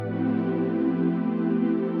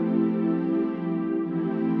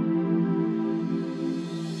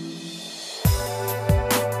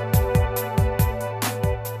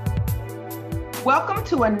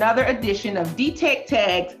Welcome to another edition of DTech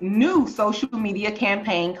Tag's new social media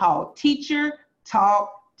campaign called Teacher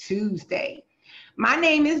Talk Tuesday. My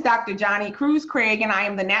name is Dr. Johnny Cruz Craig, and I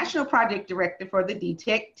am the National Project Director for the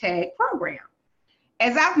DTech Tag program.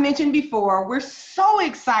 As I've mentioned before, we're so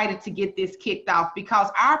excited to get this kicked off because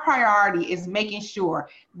our priority is making sure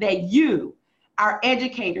that you, our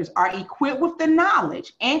educators, are equipped with the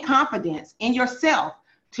knowledge and confidence in yourself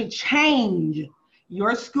to change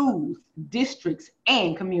your schools, districts,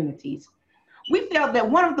 and communities. We felt that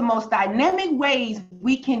one of the most dynamic ways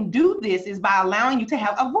we can do this is by allowing you to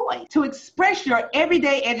have a voice, to express your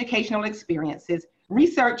everyday educational experiences,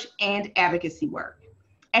 research, and advocacy work.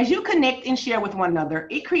 As you connect and share with one another,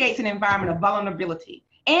 it creates an environment of vulnerability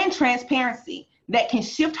and transparency that can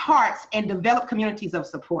shift hearts and develop communities of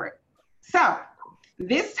support. So,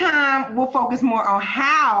 this time, we'll focus more on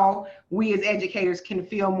how we as educators can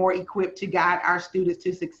feel more equipped to guide our students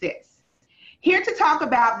to success. Here to talk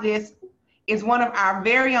about this is one of our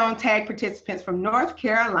very own TAG participants from North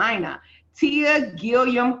Carolina, Tia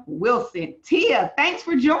Gilliam Wilson. Tia, thanks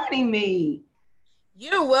for joining me.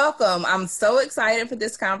 You're welcome. I'm so excited for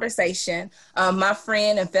this conversation. My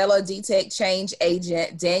friend and fellow DTech change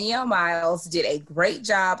agent, Danielle Miles, did a great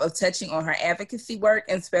job of touching on her advocacy work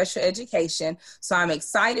and special education. So I'm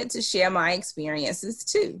excited to share my experiences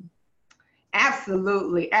too.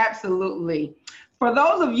 Absolutely, absolutely. For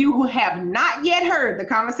those of you who have not yet heard the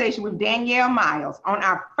conversation with Danielle Miles on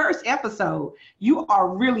our first episode, you are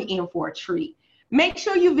really in for a treat. Make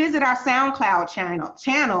sure you visit our SoundCloud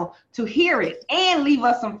channel to hear it and leave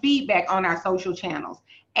us some feedback on our social channels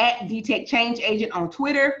at DTech Change Agent on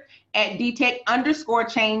Twitter, at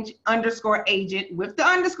DTech_Change_Agent with the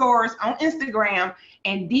underscores on Instagram,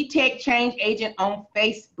 and DTech Change Agent on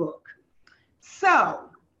Facebook. So,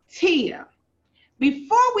 Tia,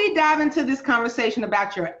 before we dive into this conversation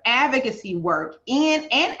about your advocacy work in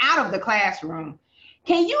and out of the classroom,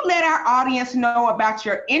 can you let our audience know about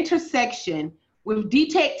your intersection with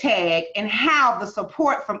DTech Tag and how the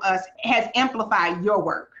support from us has amplified your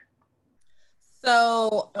work?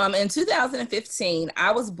 So in 2015,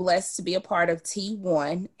 I was blessed to be a part of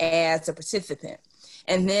T1 as a participant.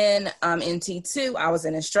 And then in T2, I was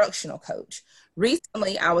an instructional coach.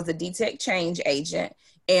 Recently, I was a DTech change agent.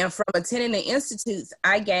 And from attending the institutes,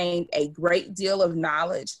 I gained a great deal of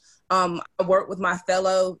knowledge. I worked with my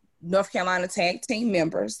fellow North Carolina TAG team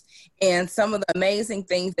members, and some of the amazing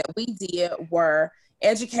things that we did were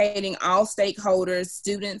educating all stakeholders,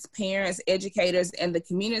 students, parents, educators, and the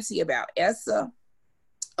community about ESSA.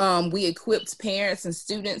 We equipped parents and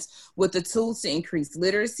students with the tools to increase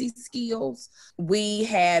literacy skills. We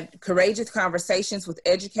had courageous conversations with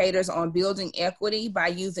educators on building equity by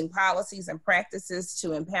using policies and practices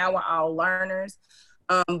to empower all learners.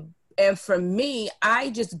 And for me,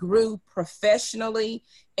 I just grew professionally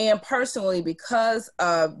and personally because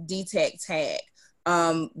of DTech Tag,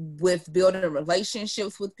 with building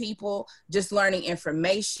relationships with people, just learning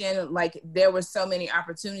information. Like, there were so many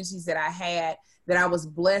opportunities that I had that I was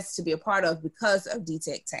blessed to be a part of because of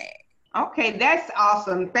DTech Tag. Okay, that's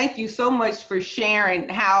awesome. Thank you so much for sharing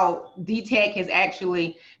how DTech has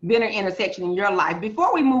actually been an intersection in your life.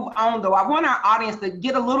 Before we move on, though, I want our audience to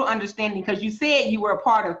get a little understanding, because you said you were a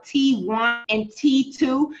part of T1 and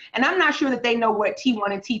T2, and I'm not sure that they know what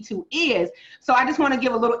T1 and T2 is. So I just want to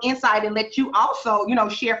give a little insight and let you also,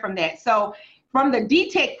 share from that. So from the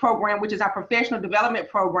DTech program, which is our professional development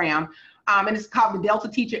program, and it's called the Delta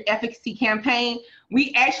Teacher Efficacy Campaign,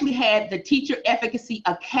 we actually had the Teacher Efficacy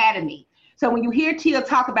Academy. So when you hear Tia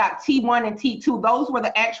talk about T1 and T2, those were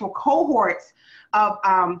the actual cohorts of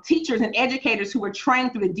teachers and educators who were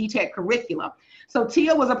trained through the DTech curriculum. So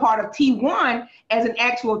Tia was a part of T1 as an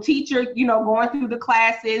actual teacher, going through the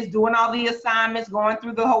classes, doing all the assignments, going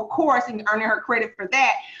through the whole course and earning her credit for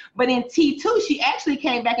that. But in T2, she actually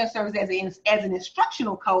came back and served as an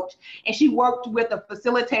instructional coach, and she worked with a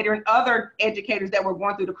facilitator and other educators that were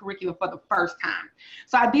going through the curriculum for the first time.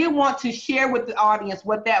 So I did want to share with the audience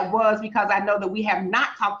what that was, because I know that we have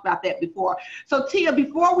not talked about that before. So Tia,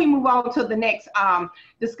 before we move on to the next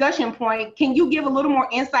discussion point, can you give a little more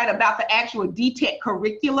insight about the actual DTech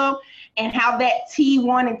curriculum and how that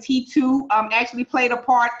T1 and T2 actually played a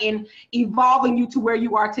part in evolving you to where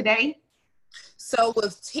you are today? So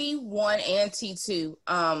with T1 and T2,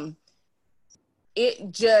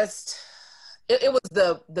 it was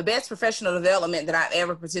the best professional development that I've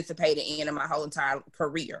ever participated in my whole entire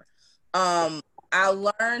career. I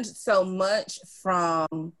learned so much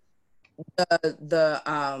from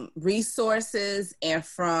the resources and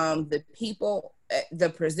from the people, the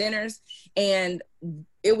presenters, and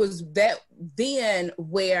it was that then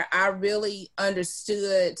where I really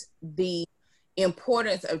understood the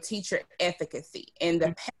importance of teacher efficacy and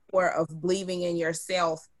the power of believing in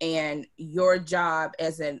yourself and your job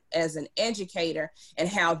as an educator, and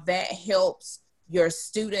how that helps your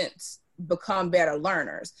students become better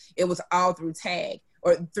learners. It was all through TAG,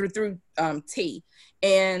 or through T.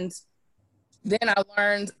 And then I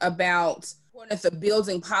learned about the importance of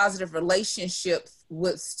building positive relationships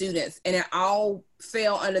with students, and it all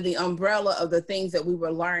fell under the umbrella of the things that we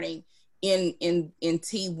were learning in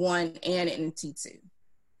T1 and in T2.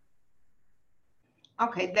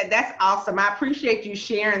 Okay, that's awesome. I appreciate you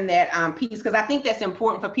sharing that piece, because I think that's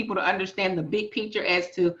important for people to understand the big picture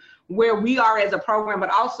as to where we are as a program, but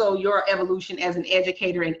also your evolution as an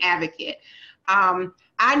educator and advocate.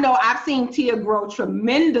 I know I've seen Tia grow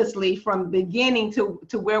tremendously from the beginning to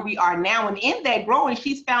where we are now. And in that growing,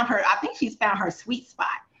 I think she's found her sweet spot.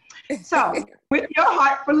 So with your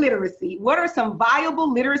heart for literacy, what are some viable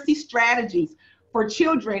literacy strategies for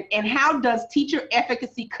children, and how does teacher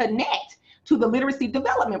efficacy connect to the literacy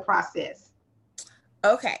development process?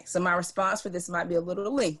 Okay, so my response for this might be a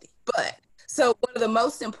little lengthy, but so one of the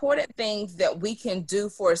most important things that we can do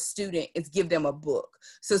for a student is give them a book.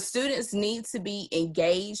 So students need to be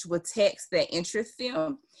engaged with texts that interest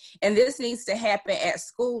them. And this needs to happen at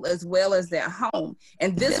school as well as at home.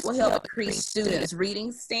 And this will help increase students'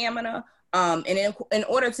 reading stamina. And in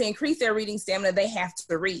order to increase their reading stamina, they have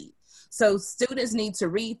to read. So students need to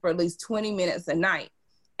read for at least 20 minutes a night.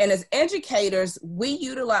 And as educators, we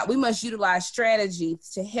must utilize strategies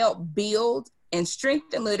to help build and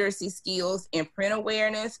strengthen literacy skills in print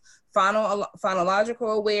awareness,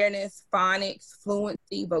 phonological awareness, phonics,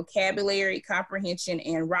 fluency, vocabulary, comprehension,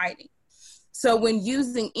 and writing. So when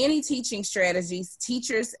using any teaching strategies,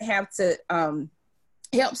 teachers have to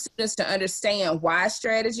help students to understand why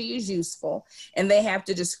strategy is useful, and they have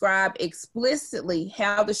to describe explicitly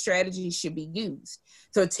how the strategy should be used.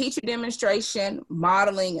 So teacher demonstration,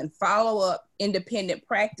 modeling, and follow-up independent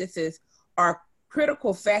practices are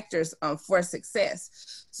critical factors for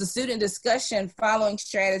success. So student discussion following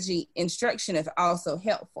strategy instruction is also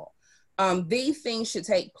helpful. These things should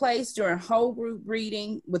take place during whole group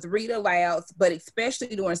reading with read alouds, but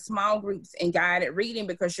especially during small groups and guided reading,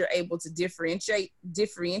 because you're able to differentiate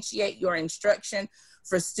your instruction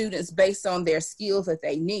for students based on their skills that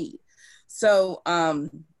they need. So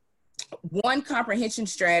one comprehension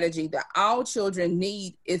strategy that all children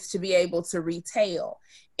need is to be able to retell.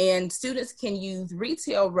 And students can use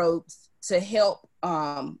retell ropes to help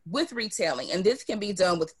with retelling. And this can be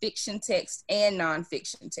done with fiction text and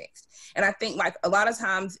nonfiction text. And I think like a lot of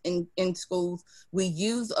times in schools, we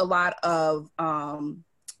use a lot of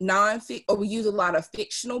we use a lot of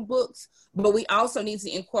fictional books, but we also need to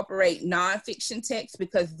incorporate nonfiction text,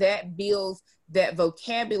 because that builds that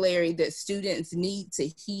vocabulary that students need to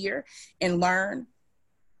hear and learn.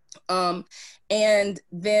 And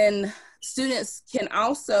then students can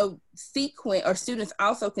also sequence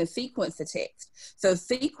the text. So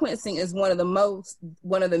sequencing is one of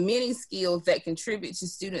the many skills that contribute to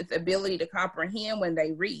students' ability to comprehend when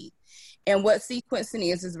they read. And what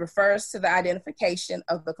sequencing is refers to the identification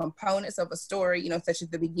of the components of a story, such as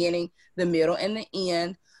the beginning, the middle, and the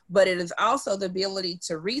end. But it is also the ability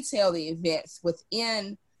to retell the events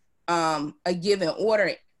within a given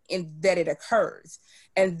order in that it occurs.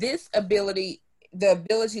 And this ability, the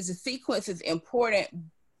ability to sequence, is important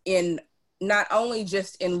in not only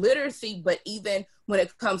just in literacy, but even when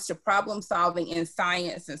it comes to problem solving in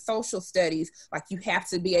science and social studies. Like, you have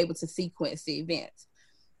to be able to sequence the events.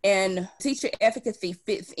 And teacher efficacy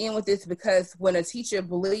fits in with this, because when a teacher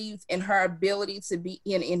believes in her ability to be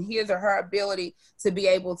in his or her ability to be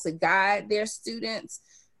able to guide their students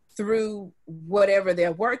through whatever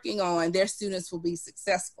they're working on, their students will be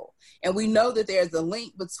successful. And we know that there's a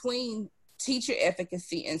link between teacher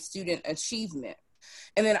efficacy and student achievement.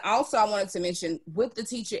 And then also I wanted to mention with the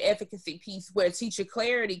teacher efficacy piece, where teacher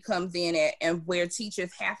clarity comes in at, and where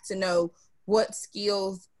teachers have to know what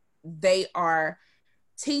skills they are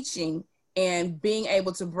teaching and being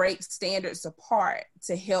able to break standards apart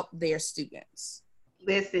to help their students.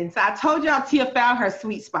 Listen, so I told y'all Tia found her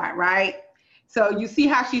sweet spot, right? So you see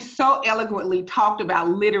how she so eloquently talked about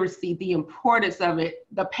literacy, the importance of it,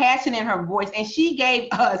 the passion in her voice, and she gave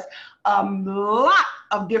us a lot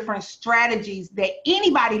of different strategies that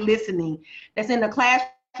anybody listening that's in the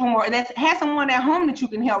classroom or that has someone at home that you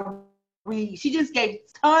can help read. She just gave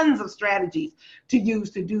tons of strategies to use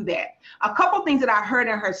to do that. A couple things that I heard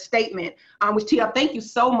in her statement, which Tia, thank you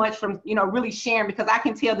so much for really sharing, because I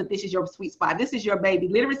can tell that this is your sweet spot. This is your baby.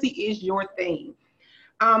 Literacy is your thing.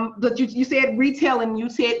 But you said retailing, you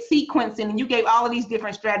said sequencing, and you gave all of these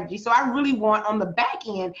different strategies. So I really want on the back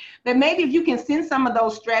end that maybe if you can send some of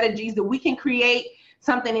those strategies that we can create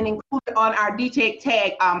something and include it on our DTech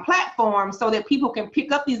Tag platform so that people can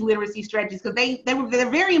pick up these literacy strategies, because they're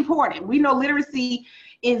very important. We know literacy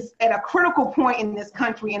is at a critical point in this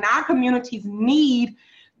country, and our communities need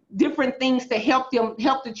different things to help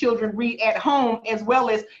the children read at home, as well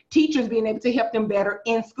as teachers being able to help them better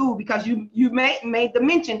in school, because you made the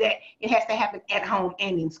mention that it has to happen at home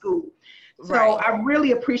and in school. So right. I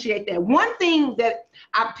really appreciate that. One thing that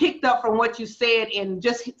I picked up from what you said and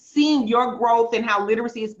just seeing your growth and how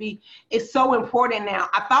literacy is so important now,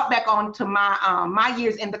 I thought back on to my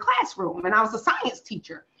years in the classroom, and I was a science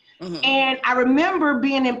teacher. Mm-hmm. And I remember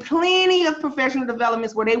being in plenty of professional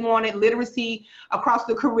developments where they wanted literacy across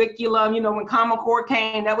the curriculum. You know, when Common Core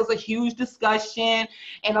came, that was a huge discussion.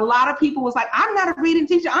 And a lot of people was like, I'm not a reading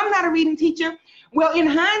teacher. I'm not a reading teacher. Well, in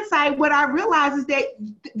hindsight, what I realized is that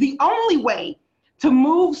the only way to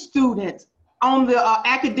move students on the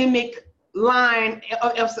academic line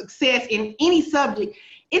of success in any subject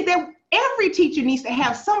is that every teacher needs to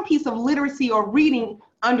have some piece of literacy or reading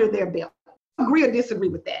under their belt. Agree or disagree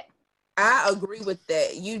with that? I agree with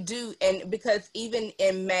that. You do. And because even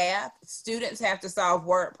in math, students have to solve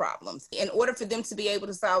word problems. In order for them to be able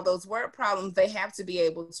to solve those word problems, they have to be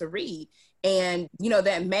able to read. And, you know,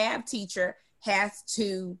 that math teacher has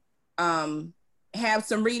to have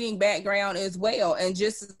some reading background as well, and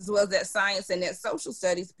just as well as that science and that social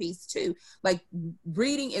studies piece too. Like,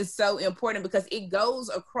 reading is so important because it goes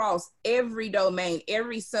across every domain,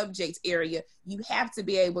 every subject area. You have to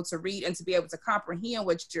be able to read and to be able to comprehend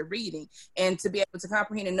what you're reading and to be able to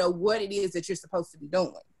comprehend and know what it is that you're supposed to be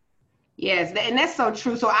doing. Yes, and that's so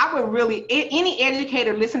true. So I would really, any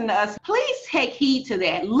educator listening to us, please take heed to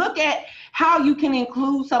that. Look at how you can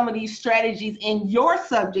include some of these strategies in your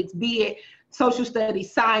subjects, be it social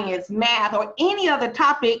studies, science, math, or any other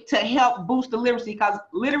topic to help boost the literacy, because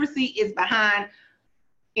literacy is behind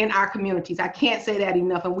in our communities. I can't say that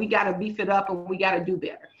enough, and we got to beef it up and we got to do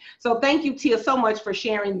better. So thank you, Tia, so much for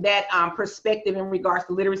sharing that perspective in regards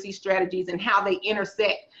to literacy strategies and how they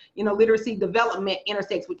intersect. You know, literacy development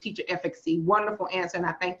intersects with teacher efficacy. Wonderful answer, and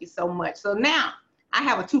I thank you so much. So now I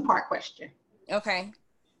have a two-part question. Okay.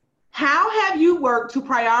 How have you worked to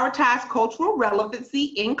prioritize cultural relevancy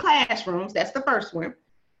in classrooms? That's the first one.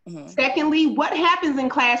 Mm-hmm. Secondly, what happens in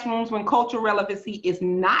classrooms when cultural relevancy is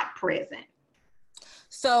not present?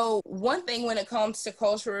 So one thing when it comes to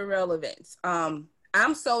cultural relevance,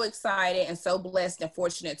 I'm so excited and so blessed and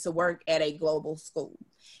fortunate to work at a global school.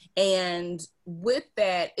 And with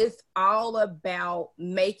that, it's all about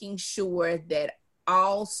making sure that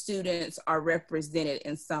all students are represented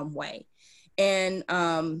in some way. And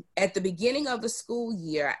at the beginning of the school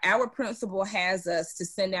year, our principal has us to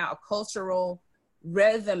send out a cultural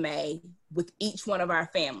resume with each one of our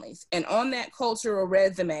families. And on that cultural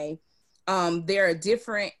resume, there are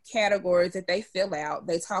different categories that they fill out.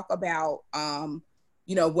 They talk about,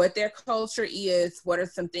 you know, what their culture is, what are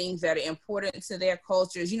some things that are important to their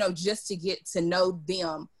cultures, you know, just to get to know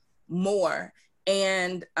them more.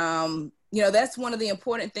 And, you know, that's one of the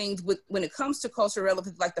important things when it comes to cultural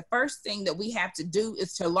relevance. Like, the first thing that we have to do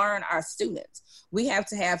is to learn our students. We have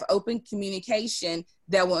to have open communication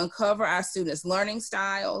that will uncover our students' learning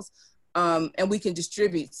styles. And we can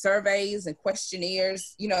distribute surveys and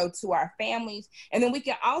questionnaires, you know, to our families. And then we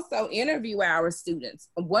can also interview our students.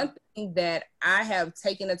 One thing that I have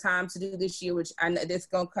taken the time to do this year, which I know this is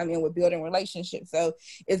going to come in with building relationships. So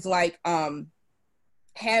it's like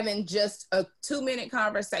having just a 2-minute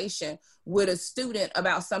conversation with a student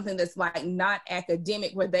about something that's like not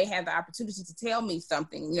academic, where they have the opportunity to tell me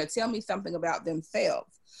something, you know, tell me something about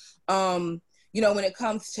themselves. You know, when it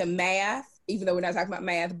comes to math, even though we're not talking about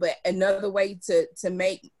math, but another way to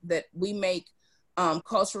make that we make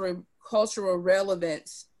cultural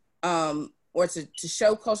relevance or to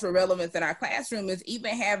show cultural relevance in our classroom is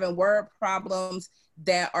even having word problems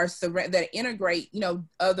that integrate, you know,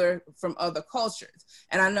 from other cultures.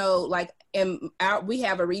 And I know, like, we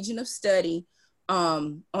have a region of study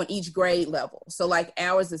on each grade level. So like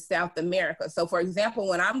ours is South America. So for example,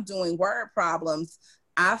 when I'm doing word problems,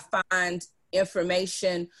 I find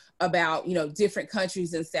information about, you know, different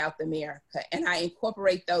countries in South America, and I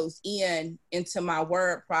incorporate those into my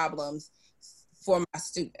word problems for my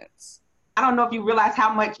students. I don't know if you realize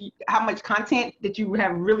how much content that you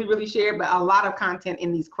have really shared, but a lot of content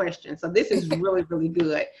in these questions. So this is really, really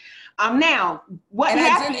good. Now, what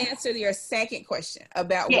happened? I didn't answer your second question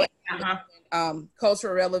about what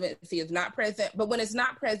cultural relevancy is not present. But when it's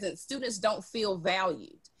not present, students don't feel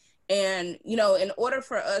valued. And, you know, in order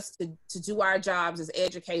for us to do our jobs as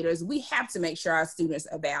educators, we have to make sure our students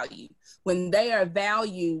are valued. When they are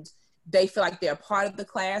valued, they feel like they're part of the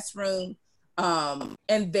classroom,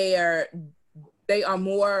 and they are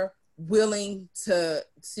more willing to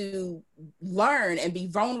learn and be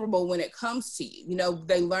vulnerable when it comes to you. You know,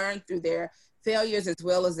 they learn through their failures as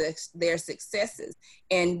well as their successes.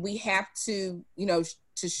 And we have to, you know,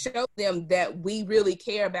 to show them that we really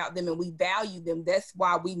care about them and we value them. That's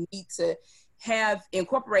why we need to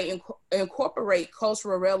incorporate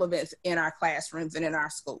cultural relevance in our classrooms and in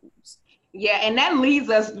our schools. Yeah, and that leads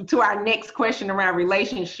us to our next question around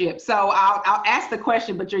relationships. So I'll ask the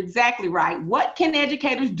question, but you're exactly right. What can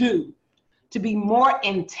educators do to be more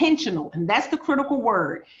intentional? And that's the critical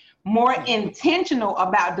word, more intentional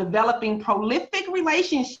about developing prolific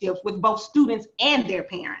relationships with both students and their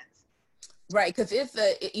parents. Right, because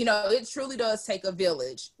you know, it truly does take a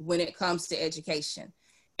village when it comes to education.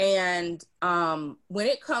 And when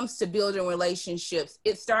it comes to building relationships,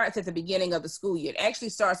 it starts at the beginning of the school year. It actually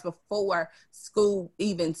starts before school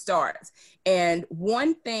even starts. And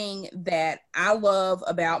one thing that I love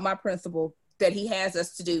about my principal that he has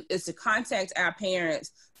us to do is to contact our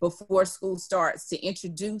parents before school starts, to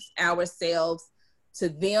introduce ourselves to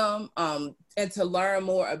them, and to learn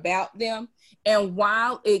more about them. And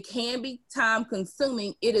while it can be time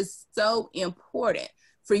consuming, it is so important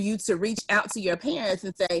for you to reach out to your parents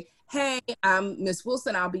and say, hey, I'm Miss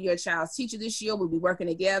Wilson, I'll be your child's teacher this year. We'll be working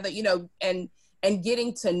together, you know, and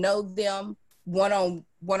getting to know them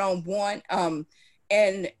one-on-one,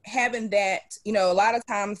 and having that, you know, a lot of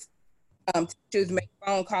times teachers make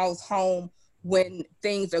phone calls home when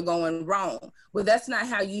things are going wrong. Well, that's not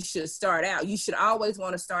how you should start out. You should always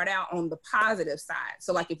want to start out on the positive side.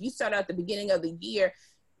 So like if you start out at the beginning of the year,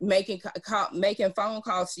 making phone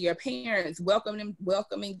calls to your parents,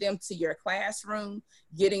 welcoming them to your classroom,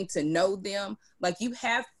 getting to know them, like you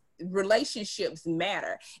have relationships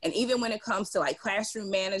matter. And even when it comes to like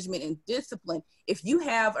classroom management and discipline, if you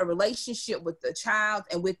have a relationship with the child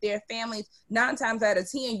and with their families, 9 times out of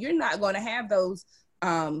 10, you're not going to have those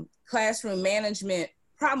classroom management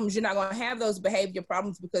problems. You're not going to have those behavior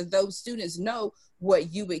problems because those students know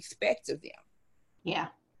what you expect of them. Yeah,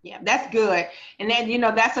 that's good. And then, you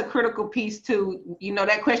know, that's a critical piece too. You know,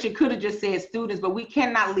 that question could have just said students, but we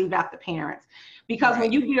cannot leave out the parents, because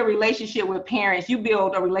when you build a relationship with parents, you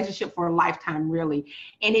build a relationship for a lifetime, really.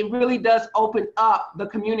 And it really does open up the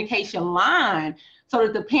communication line so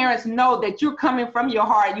that the parents know that you're coming from your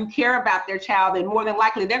heart, you care about their child, and more than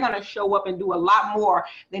likely they're going to show up and do a lot more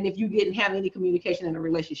than if you didn't have any communication and a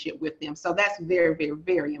relationship with them. So that's very, very,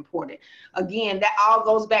 very important. Again, that all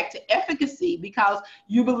goes back to efficacy, because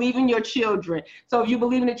you believe in your children. So if you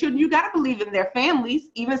believe in the children, you got to believe in their families.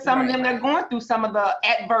 Even some of them that are going through some of the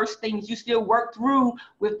adverse things, you still work through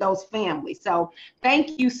with those families. So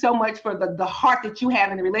thank you so much for the heart that you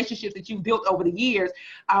have and the relationships that you've built over the years.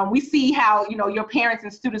 We see how, you know, your parents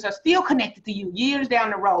and students are still connected to you years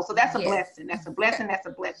down the road. So that's a blessing. That's a blessing. That's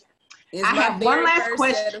a blessing. I have one last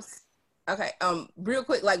question. Okay, real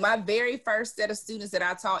quick, like my very first set of students that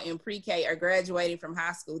I taught in pre-K are graduating from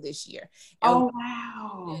high school this year. And oh,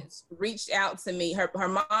 wow. Reached out to me, her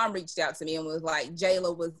mom reached out to me and was like,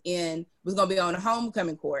 Jayla was going to be on the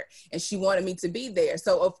homecoming court and she wanted me to be there.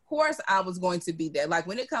 So of course I was going to be there. Like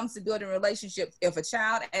when it comes to building relationships, if a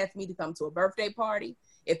child asked me to come to a birthday party,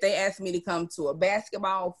 if they asked me to come to a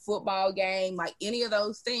basketball, football game, like any of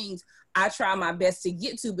those things, I try my best to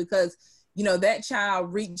get to, because you know, that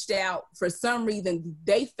child reached out for some reason.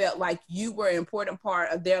 They felt like you were an important part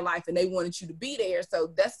of their life and they wanted you to be there.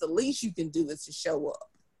 So that's the least you can do, is to show up.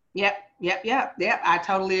 Yep. I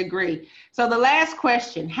totally agree. So the last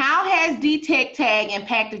question, how has DTech Tag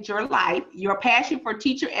impacted your life, your passion for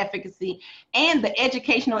teacher efficacy, and the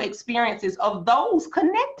educational experiences of those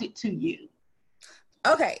connected to you?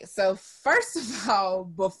 Okay, so first of all,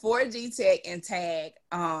 before DTech and Tag,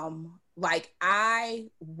 like I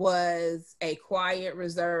was a quiet,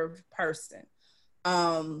 reserved person.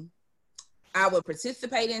 I would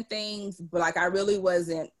participate in things, but like I really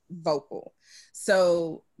wasn't vocal.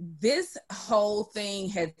 So this whole thing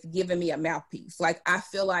has given me a mouthpiece. Like I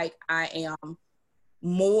feel like I am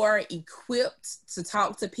more equipped to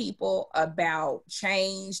talk to people about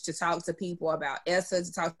change, to talk to people about ESSA,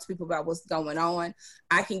 to talk to people about what's going on.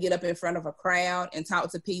 I can get up in front of a crowd and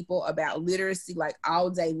talk to people about literacy like all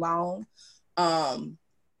day long.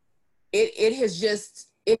 It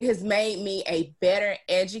has made me a better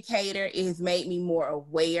educator. It has made me more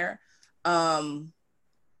aware. I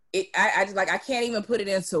can't even put it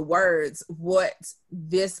into words what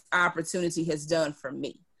this opportunity has done for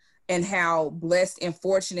me, and how blessed and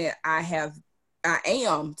fortunate I have I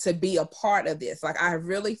am to be a part of this. Like, I have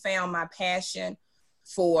really found my passion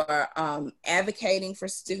for advocating for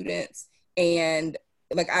students, and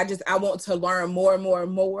like I want to learn more and more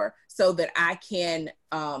and more so that I can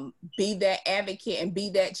be that advocate and be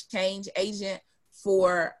that change agent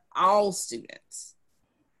for all students.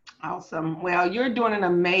 Awesome. Well, you're doing an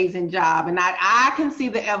amazing job, and I can see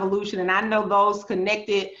the evolution, and I know those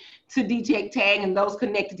connected to DTech Tag and those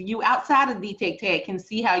connected to you outside of DTech Tag can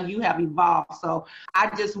see how you have evolved. So I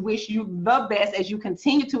just wish you the best as you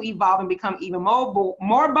continue to evolve and become even more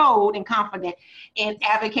bold and confident in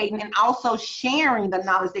advocating and also sharing the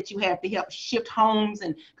knowledge that you have to help shift homes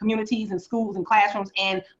and communities and schools and classrooms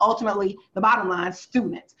and ultimately the bottom line,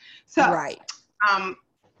 students. So right.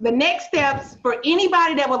 The next steps for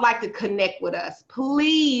anybody that would like to connect with us,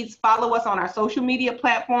 please follow us on our social media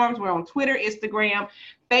platforms. We're on Twitter, Instagram,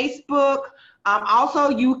 Facebook. Also,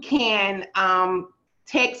 you can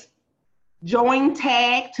text Join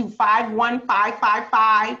Tag to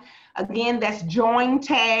 51555. Again, that's Join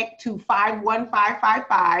Tag to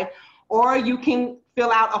 51555. Or you can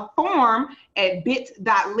fill out a form at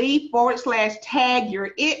bit.ly/tag your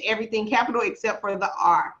it, everything capital except for the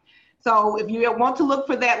R. So if you want to look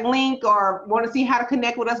for that link or want to see how to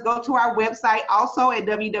connect with us, go to our website also at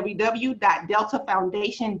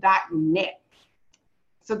www.deltafoundation.net.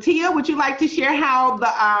 So Tia, would you like to share how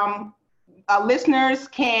the listeners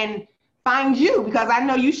can find you? Because I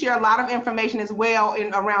know you share a lot of information as well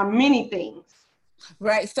around many things.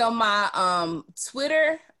 Right. So my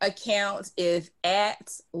Twitter account is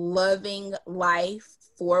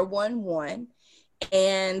 @LovingLife411,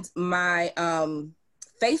 and my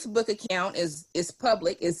Facebook account is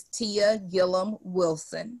public. It's Tia Gillum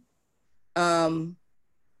Wilson.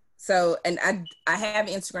 So, and I have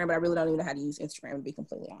Instagram, but I really don't even know how to use Instagram, to be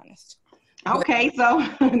completely honest. Okay, so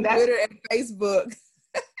that's Twitter and Facebook.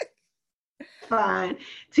 Fine.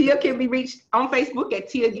 Tia can be reached on Facebook at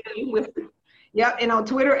Tia Gillum Wilson. Yep, and on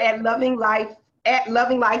Twitter at Loving Life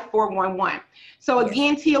 411. So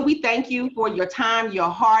again, Tia, we thank you for your time, your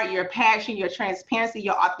heart, your passion, your transparency,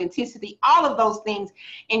 your authenticity, all of those things,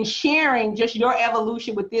 and sharing just your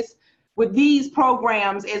evolution with these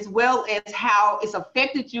programs, as well as how it's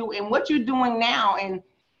affected you and what you're doing now, and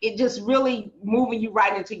it just really moving you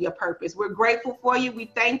right into your purpose. We're grateful for you. We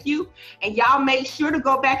thank you. And y'all make sure to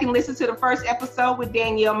go back and listen to the first episode with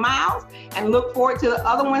Danielle Miles and look forward to the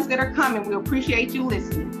other ones that are coming. We appreciate you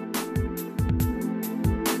listening.